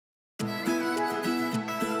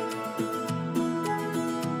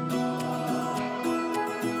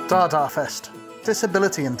DaDaFest,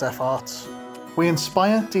 Disability and Deaf Arts. We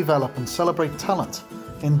inspire, develop and celebrate talent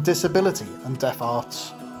in disability and deaf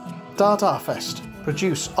arts. DaDaFest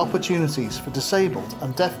produce opportunities for disabled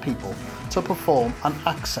and deaf people to perform and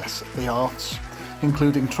access the arts,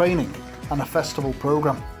 including training and a festival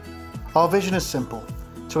programme. Our vision is simple: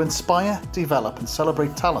 to inspire, develop and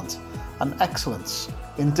celebrate talent and excellence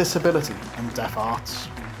in disability and deaf arts.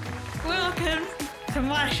 Welcome to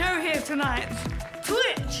my show here tonight,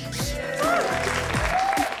 Twitch!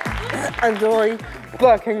 I enjoy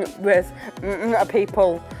working with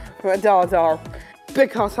people with Dada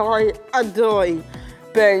because I enjoy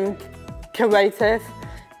being creative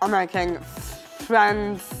and making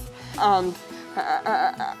friends and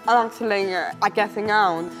actually getting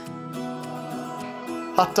out.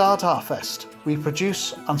 At DaDaFest, we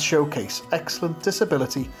produce and showcase excellent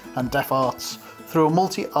disability and deaf arts through a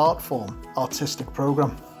multi-art form artistic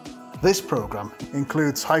programme. This programme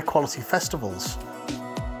includes high-quality festivals,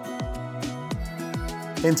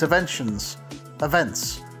 interventions,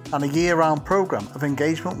 events and a year-round programme of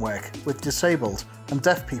engagement work with disabled and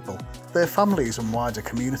deaf people, their families and wider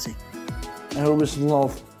community. I always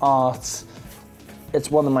love art. It's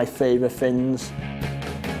one of my favourite things.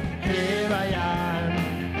 Here I am,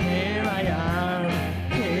 here I am,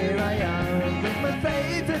 here I am, with my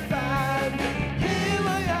favourite band. Here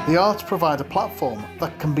I am. The arts provide a platform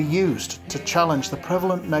that can be used to challenge the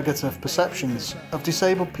prevalent negative perceptions of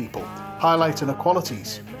disabled people, highlight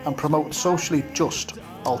inequalities and promote socially just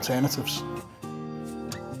alternatives.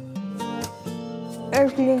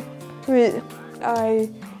 Every week I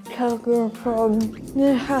travel from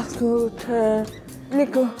Newcastle to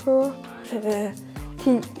Liverpool to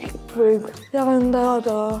teach with young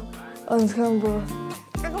Dada ensemble.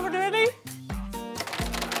 Everyone ready?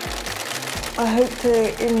 I hope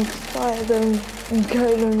to inspire them and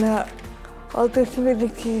show them that our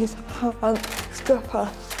disabilities can't stop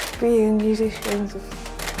us being musicians.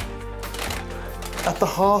 At the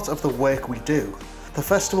heart of the work we do, the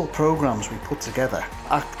festival programmes we put together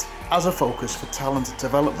act as a focus for talent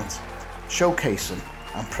development, showcasing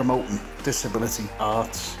and promoting disability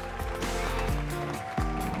arts.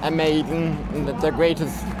 Amazing, the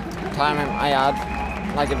greatest time I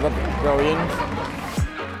had, like it was brilliant.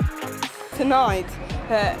 Tonight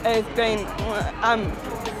has been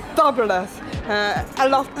fabulous, a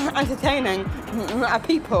lot entertaining,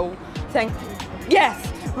 people saying, yes,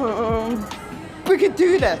 we could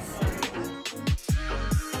do this.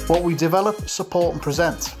 What we develop, support and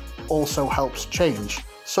present also helps change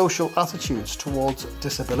social attitudes towards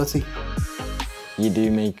disability. You do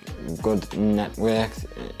make good networks,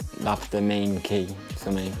 that's the main key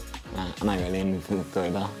for me, and I really enjoy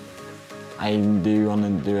that. I do want to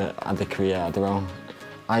do it as a career as well.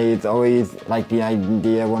 I'd always like the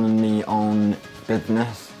idea of running my own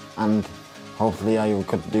business, and hopefully I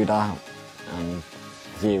could do that and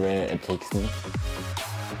see where it takes me.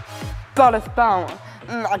 But it's about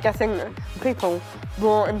getting people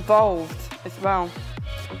more involved as well.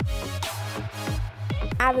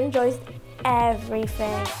 I've enjoyed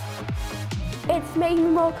everything. It's made me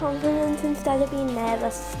more confident instead of being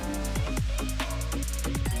nervous.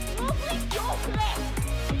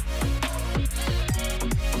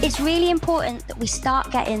 It's really important that we start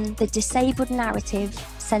getting the disabled narrative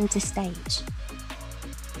centre stage.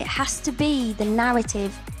 It has to be the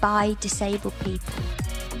narrative by disabled people.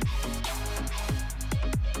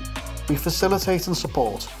 We facilitate and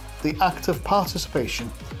support the active participation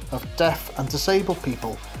of deaf and disabled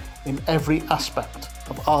people in every aspect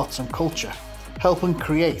of arts and culture, helping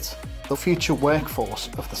create the future workforce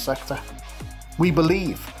of the sector. We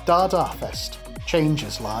believe DaDaFest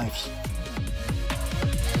changes lives.